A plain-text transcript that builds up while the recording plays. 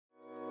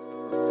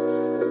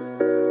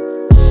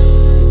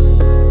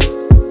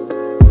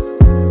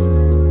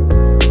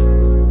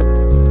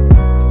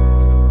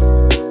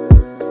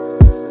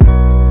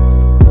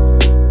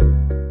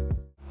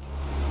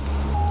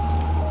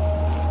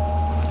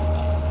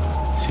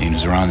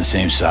Seems we're on the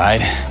same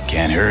side.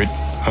 Can't hurt.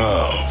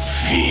 Oh,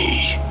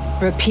 V.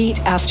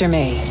 Repeat after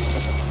me.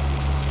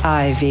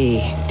 I,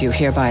 V, do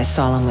hereby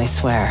solemnly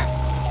swear.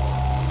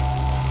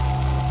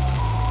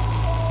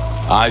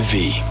 I,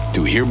 V,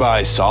 do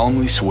hereby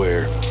solemnly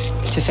swear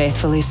To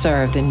faithfully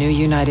serve the new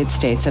United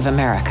States of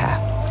America.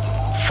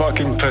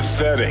 Fucking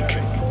pathetic.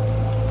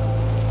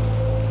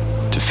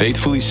 to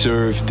faithfully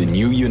serve the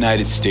new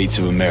United States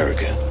of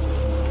America.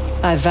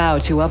 I vow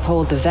to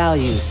uphold the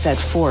values set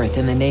forth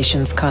in the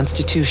nation's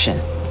Constitution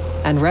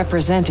and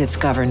represent its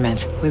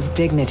government with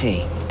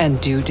dignity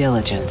and due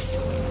diligence.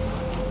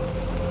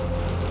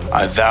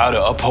 I vow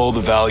to uphold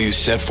the values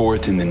set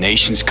forth in the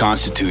nation's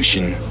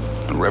Constitution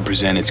and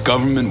represent its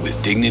government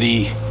with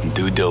dignity and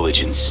due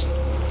diligence.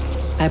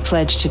 I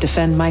pledge to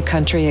defend my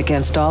country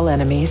against all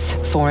enemies,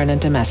 foreign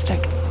and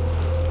domestic.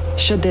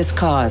 Should this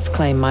cause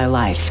claim my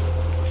life,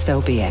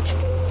 so be it.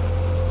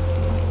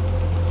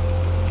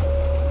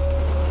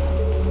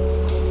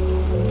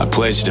 I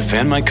pledge to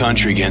defend my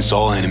country against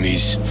all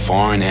enemies,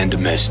 foreign and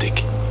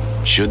domestic.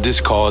 Should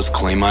this cause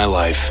claim my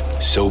life,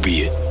 so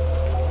be it.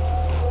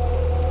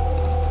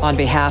 On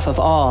behalf of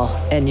all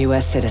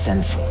NUS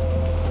citizens,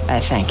 I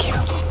thank you.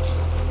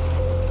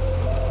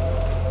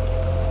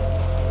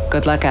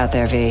 Good luck out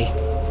there, V.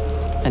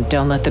 And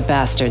don't let the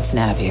bastards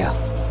nab you.